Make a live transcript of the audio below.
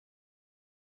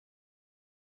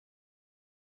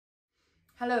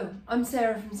Hello, I'm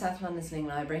Sarah from South London Sling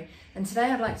Library, and today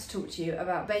I'd like to talk to you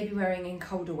about baby wearing in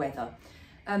colder weather.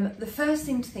 The first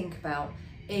thing to think about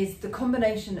is the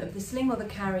combination of the sling or the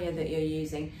carrier that you're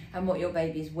using and what your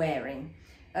baby's wearing.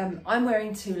 I'm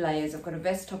wearing two layers. I've got a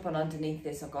vest top on underneath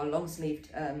this. I've got a long sleeved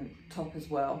top as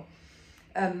well.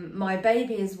 My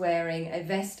baby is wearing a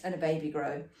vest and a baby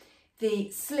grow.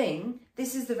 The sling,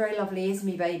 this is the very lovely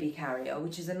Ismi baby carrier,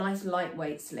 which is a nice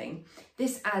lightweight sling.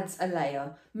 This adds a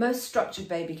layer. Most structured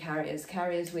baby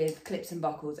carriers with clips and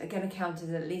buckles, are going to count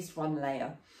as at least one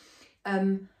layer.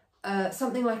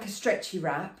 Something like a stretchy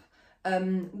wrap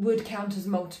would count as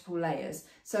multiple layers.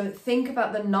 So think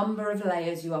about the number of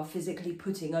layers you are physically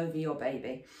putting over your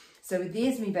baby. So with the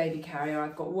Ismi baby carrier,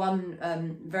 I've got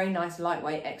one very nice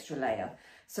lightweight extra layer.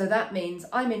 So that means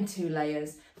I'm in 2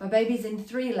 layers. My baby's in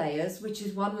 3 layers, which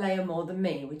is 1 layer more than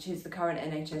me, which is the current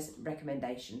NHS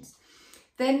recommendations.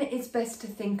 Then it's best to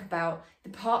think about the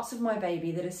parts of my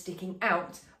baby that are sticking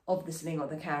out of the sling or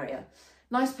the carrier.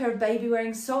 Nice pair of baby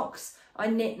wearing socks. I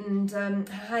knit and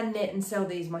hand knit and sell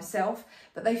these myself,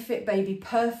 but they fit baby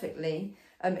perfectly,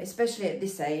 especially at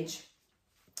this age,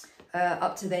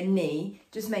 up to their knee.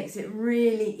 Just makes it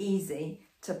really easy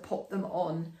to pop them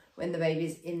on when the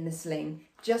baby's in the sling,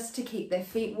 just to keep their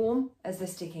feet warm as they're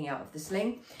sticking out of the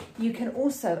sling. You can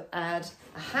also add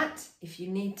a hat if you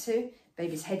need to.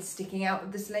 Baby's head sticking out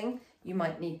of the sling, you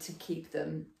might need to keep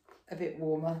them a bit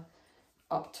warmer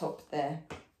up top there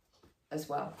as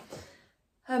well.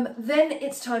 Then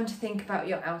it's time to think about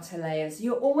your outer layers.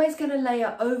 You're always going to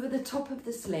layer over the top of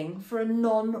the sling for a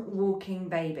non-walking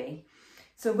baby.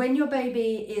 So when your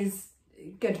baby is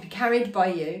going to be carried by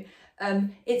you,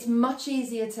 it's much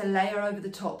easier to layer over the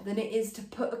top than it is to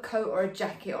put a coat or a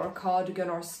jacket or a cardigan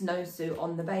or a snowsuit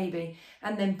on the baby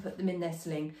and then put them in their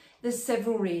sling. There's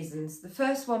several reasons. The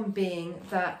first one being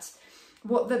that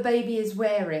what the baby is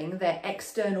wearing, their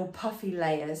external puffy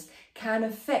layers, can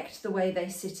affect the way they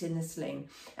sit in the sling.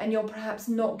 And you're perhaps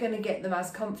not going to get them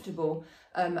as comfortable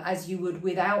as you would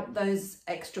without those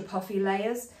extra puffy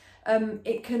layers.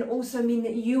 It can also mean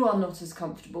that you are not as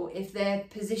comfortable if their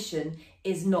position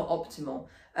is not optimal.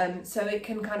 So it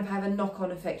can kind of have a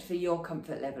knock-on effect for your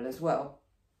comfort level as well.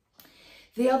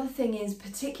 The other thing is,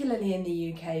 particularly in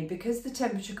the UK, because the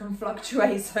temperature can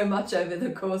fluctuate so much over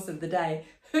the course of the day,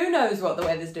 who knows what the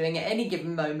weather's doing at any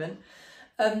given moment,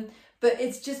 but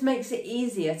it just makes it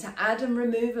easier to add and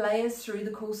remove layers through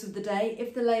the course of the day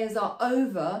if the layers are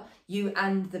over you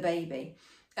and the baby.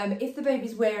 If the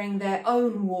baby's wearing their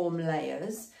own warm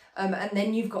layers and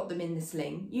then you've got them in the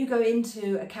sling, you go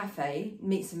into a cafe,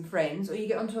 meet some friends, or you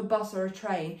get onto a bus or a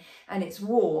train and it's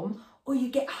warm, or you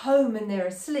get home and they're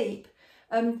asleep,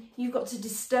 you've got to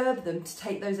disturb them to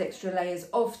take those extra layers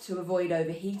off to avoid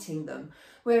overheating them.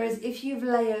 Whereas if you've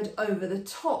layered over the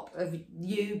top of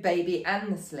you, baby,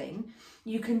 and the sling,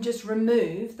 you can just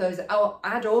remove those, or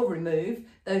add or remove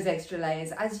those extra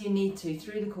layers as you need to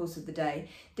through the course of the day,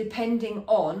 depending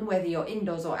on whether you're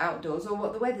indoors or outdoors or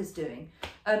what the weather's doing.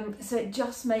 So it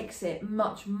just makes it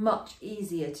much, much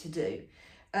easier to do.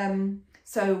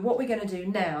 So what we're going to do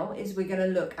now is we're going to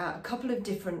look at a couple of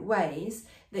different ways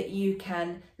that you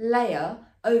can layer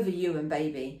over you and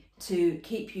baby to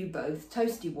keep you both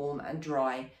toasty warm and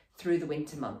dry through the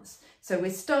winter months. So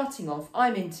we're starting off,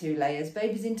 I'm in 2 layers,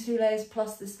 baby's in 2 layers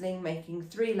plus the sling, making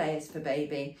 3 layers for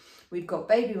baby. We've got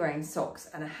baby wearing socks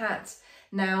and a hat.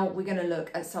 Now we're going to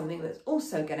look at something that's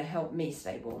also going to help me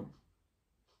stay warm.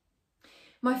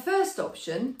 My first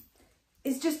option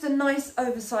is just a nice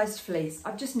oversized fleece.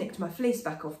 I've just nicked my fleece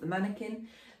back off the mannequin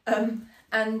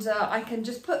and I can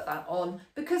just put that on.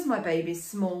 Because my baby's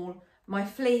small, my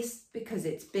fleece, because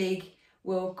it's big,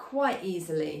 will quite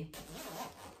easily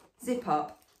zip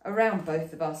up around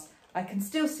both of us. I can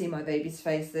still see my baby's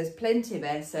face. There's plenty of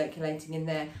air circulating in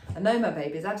there. I know my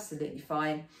baby's absolutely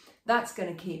fine. That's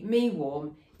going to keep me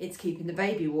warm. It's keeping the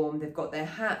baby warm. They've got their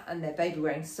hat and their baby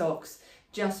wearing socks,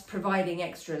 just providing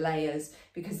extra layers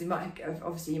because they might,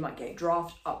 obviously you might get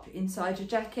draft up inside your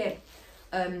jacket.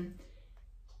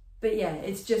 But yeah,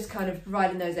 it's just kind of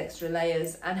providing those extra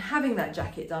layers, and having that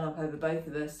jacket done up over both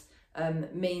of us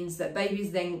means that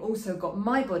baby's then also got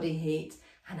my body heat.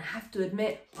 And I have to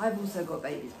admit, I've also got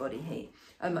baby's body heat.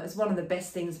 It's one of the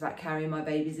best things about carrying my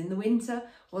babies in the winter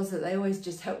was that they always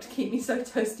just help to keep me so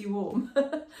toasty warm.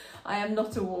 I am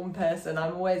not a warm person.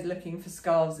 I'm always looking for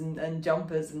scarves and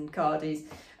jumpers and cardies.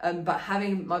 But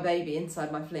having my baby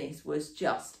inside my fleece was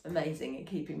just amazing at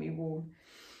keeping me warm.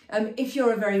 If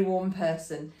you're a very warm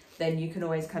person, then you can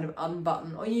always kind of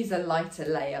unbutton or use a lighter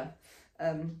layer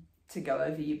to go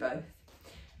over you both.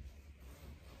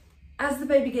 As the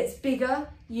baby gets bigger,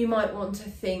 you might want to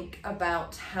think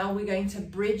about how we're going to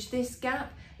bridge this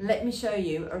gap. Let me show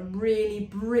you a really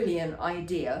brilliant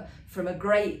idea from a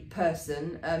great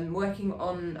person working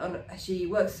on she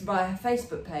works via her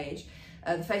Facebook page.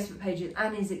 The Facebook page is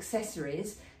Annie's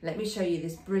Accessories. Let me show you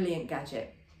this brilliant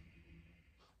gadget.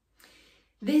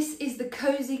 This is the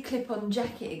Cozy Clip-On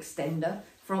Jacket Extender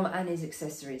from Annie's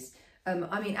Accessories.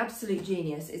 I mean, absolute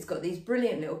genius. It's got these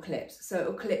brilliant little clips, so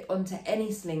it'll clip onto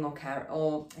any sling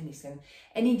or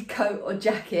any coat or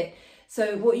jacket.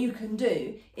 So what you can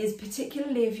do is,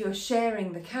 particularly if you're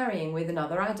sharing the carrying with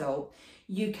another adult,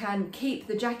 you can keep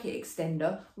the jacket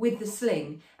extender with the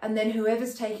sling, and then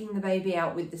whoever's taking the baby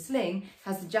out with the sling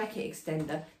has the jacket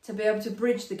extender to be able to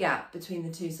bridge the gap between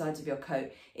the two sides of your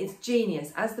coat. It's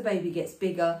genius. As the baby gets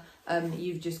bigger,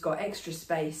 you've just got extra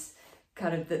space,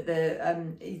 kind of that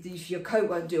if your coat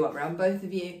won't do up around both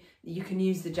of you, you can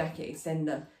use the jacket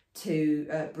extender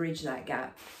to bridge that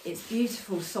gap. It's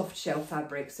beautiful soft shell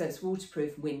fabric, so it's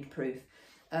waterproof, windproof.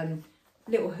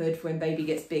 Little hood for when baby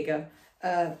gets bigger.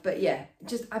 But yeah,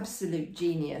 just absolute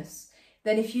genius.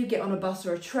 Then if you get on a bus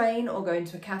or a train or go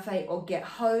into a cafe or get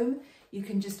home, you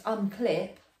can just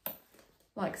unclip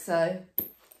like so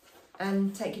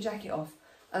and take your jacket off.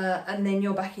 And then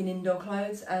you're back in indoor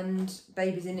clothes and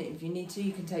baby's in it if you need to.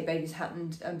 You can take baby's hat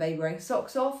and baby wearing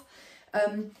socks off.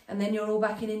 And then you're all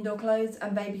back in indoor clothes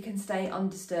and baby can stay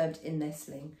undisturbed in their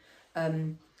sling.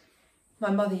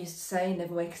 My mother used to say,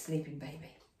 never wake a sleeping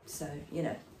baby. So, you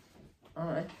know, all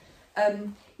right.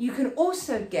 You can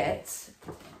also get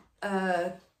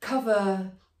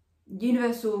cover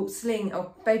universal sling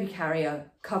or baby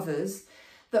carrier covers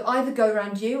that either go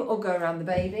around you or go around the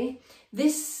baby.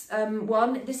 This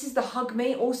this is the Hug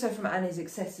Me, also from Annie's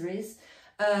Accessories.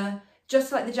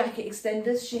 Just like the jacket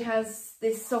extenders, she has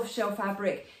this soft shell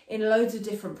fabric in loads of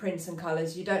different prints and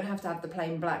colours. You don't have to have the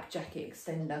plain black jacket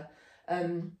extender.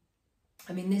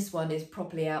 I mean, this one is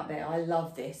properly out there. I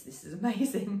love this. This is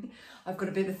amazing. I've got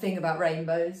a bit of a thing about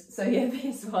rainbows. So yeah,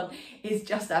 this one is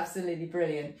just absolutely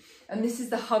brilliant. And this is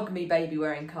the Hug Me baby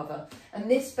wearing cover.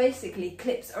 And this basically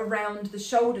clips around the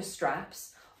shoulder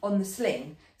straps on the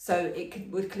sling. So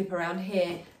it would clip around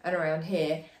here,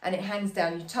 and it hangs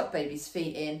down. You tuck baby's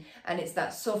feet in, and it's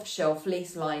that soft shell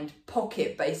fleece lined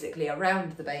pocket basically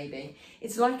around the baby.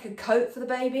 It's like a coat for the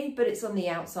baby, but it's on the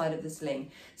outside of the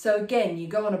sling. So again, you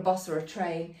go on a bus or a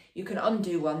train, you can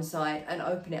undo one side and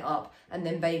open it up, and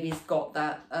then baby's got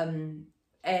that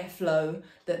airflow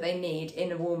that they need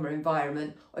in a warmer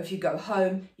environment. Or if you go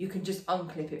home, you can just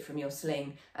unclip it from your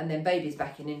sling, and then baby's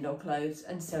back in indoor clothes,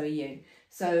 and so are you.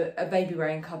 So a baby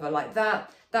wearing cover like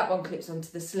that. That one clips onto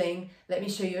the sling. Let me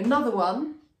show you another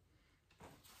one.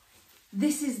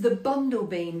 This is the Bundle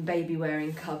Bean baby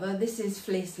wearing cover. This is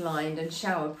fleece lined and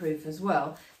shower proof as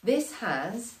well. This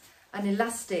has an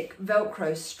elastic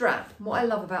Velcro strap. What I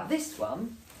love about this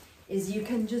one is you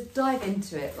can just dive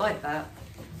into it like that,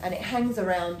 and it hangs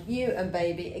around you and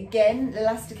baby. Again,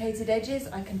 elasticated edges.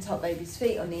 I can tuck baby's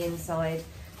feet on the inside.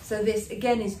 So this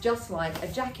again is just like a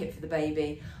jacket for the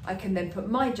baby. I can then put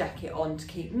my jacket on to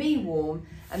keep me warm,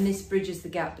 and this bridges the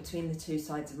gap between the two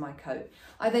sides of my coat.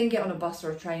 I then get on a bus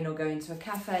or a train or go into a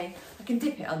cafe. I can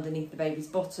dip it underneath the baby's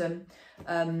bottom,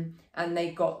 and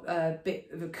they've got a bit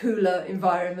of a cooler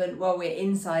environment while we're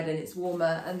inside and it's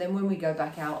warmer. And then when we go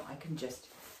back out, I can just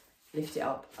lift it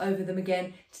up over them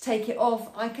again. To take it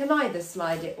off, I can either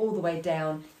slide it all the way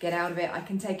down, get out of it. I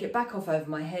can take it back off over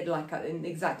my head like in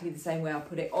exactly the same way I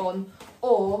put it on,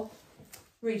 or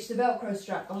reach the Velcro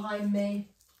strap behind me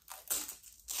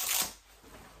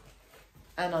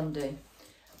and undo.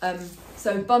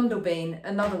 So Bundle Bean,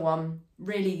 another one,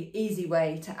 really easy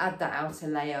way to add that outer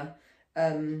layer.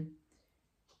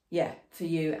 Yeah, for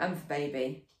you and for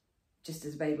baby, just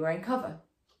as a baby wearing cover.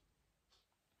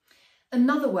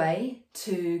 Another way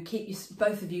to keep you,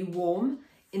 both of you warm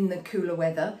in the cooler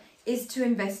weather is to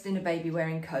invest in a baby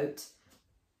wearing coat.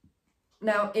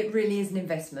 Now, it really is an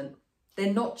investment.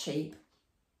 They're not cheap,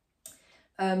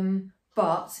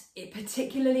 but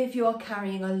particularly if you are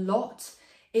carrying a lot,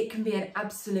 it can be an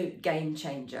absolute game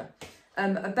changer.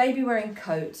 A baby wearing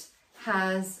coat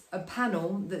has a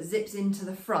panel that zips into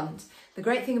the front. The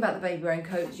great thing about the baby wearing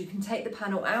coat is you can take the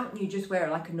panel out and you just wear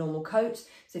it like a normal coat.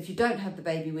 So if you don't have the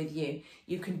baby with you,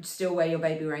 you can still wear your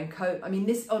baby wearing coat. I mean,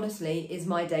 this honestly is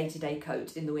my day-to-day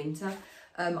coat in the winter.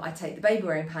 I take the baby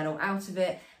wearing panel out of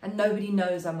it and nobody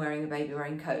knows I'm wearing a baby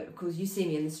wearing coat. Of course, you see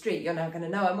me in the street, you're not going to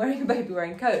know I'm wearing a baby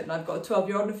wearing coat, and I've got a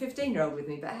 12-year-old and a 15-year-old with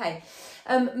me. But hey,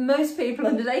 most people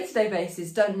on a day-to-day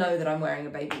basis don't know that I'm wearing a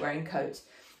baby wearing coat.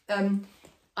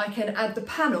 I can add the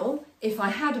panel if I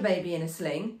had a baby in a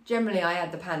sling. Generally, I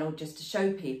add the panel just to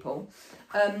show people.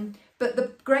 But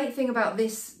the great thing about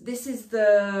this is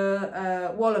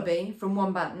the Wallaby from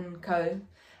Wombat & Co.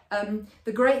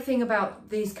 The great thing about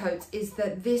these coats is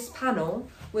that this panel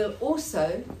will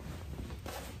also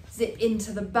zip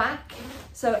into the back.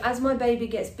 So as my baby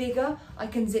gets bigger, I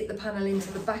can zip the panel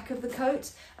into the back of the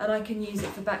coat and I can use it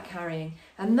for back carrying.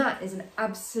 And that is an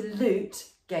absolute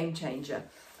game changer.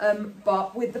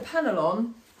 But with the panel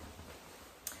on,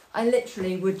 I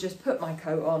literally would just put my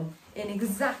coat on in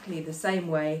exactly the same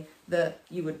way that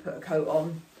you would put a coat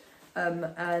on,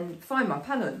 and find my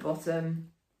panel at the bottom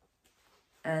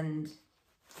and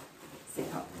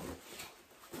zip up.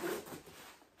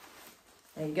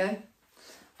 There you go.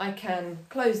 I can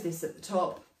close this at the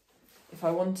top if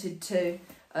I wanted to.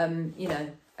 You know,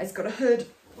 it's got a hood.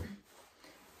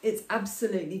 It's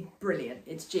absolutely brilliant.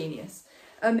 It's genius.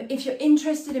 If you're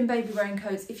interested in baby wearing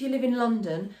coats, if you live in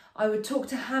London, I would talk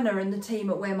to Hannah and the team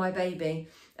at Wear My Baby.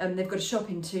 They've got a shop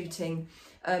in Tooting,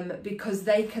 because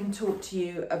they can talk to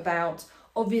you about,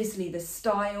 obviously, the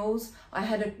styles. I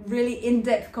had a really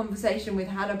in-depth conversation with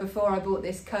Hannah before I bought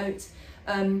this coat.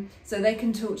 So they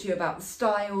can talk to you about the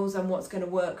styles and what's going to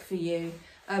work for you.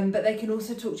 But they can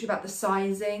also talk to you about the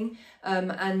sizing,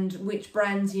 and which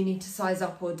brands you need to size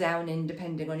up or down in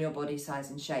depending on your body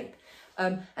size and shape.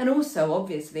 And also,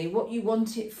 obviously, what you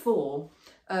want it for.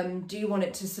 Do you want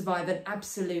it to survive an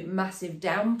absolute massive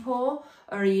downpour,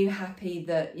 or are you happy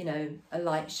that, you know, a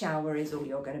light shower is all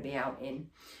you're going to be out in?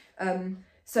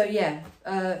 So yeah,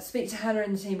 speak to Hannah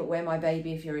and the team at Wear My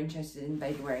Baby if you're interested in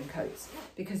baby wearing coats,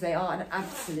 because they are an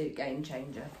absolute game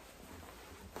changer.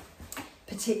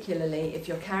 Particularly if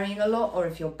you're carrying a lot or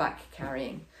if you're back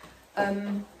carrying.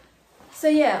 So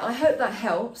yeah, I hope that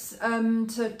helps.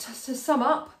 To sum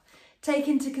up, take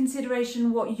into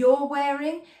consideration what you're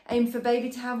wearing. Aim for baby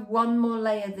to have one more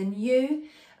layer than you.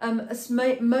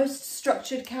 Most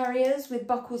structured carriers with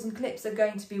buckles and clips are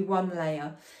going to be one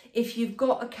layer. If you've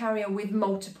got a carrier with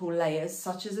multiple layers,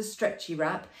 such as a stretchy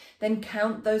wrap, then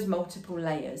count those multiple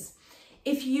layers.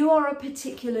 If you are a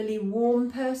particularly warm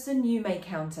person, you may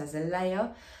count as a layer.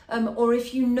 Or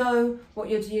if you know what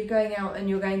you're going out and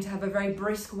you're going to have a very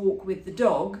brisk walk with the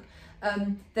dog,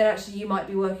 then actually you might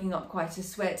be working up quite a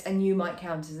sweat and you might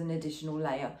count as an additional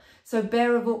layer. So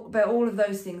bear all of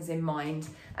those things in mind,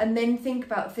 and then think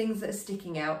about things that are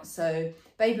sticking out. So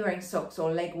baby wearing socks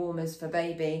or leg warmers for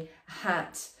baby, a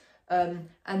hat,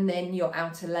 and then your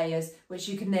outer layers, which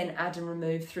you can then add and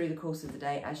remove through the course of the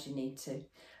day as you need to.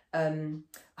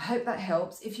 I hope that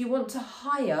helps. If you want to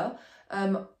hire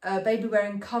a baby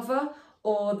wearing cover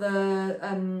or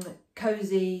the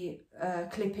cozy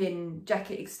clip-in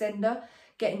jacket extender,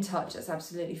 get in touch. That's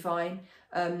absolutely fine.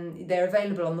 They're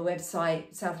available on the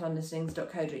website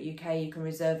southlondonslings.co.uk. You can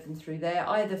reserve them through there,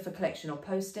 either for collection or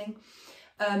posting.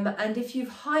 And if you've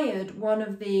hired one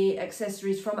of the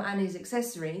accessories from Annie's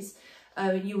Accessories,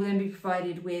 you will then be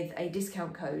provided with a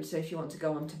discount code. So if you want to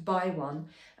go on to buy one,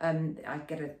 I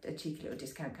get a cheeky little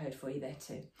discount code for you there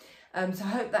too. So I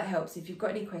hope that helps. If you've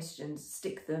got any questions,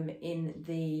 stick them in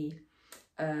the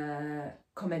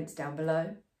comments down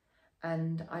below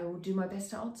and I will do my best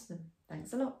to answer them.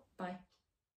 Thanks a lot. Bye.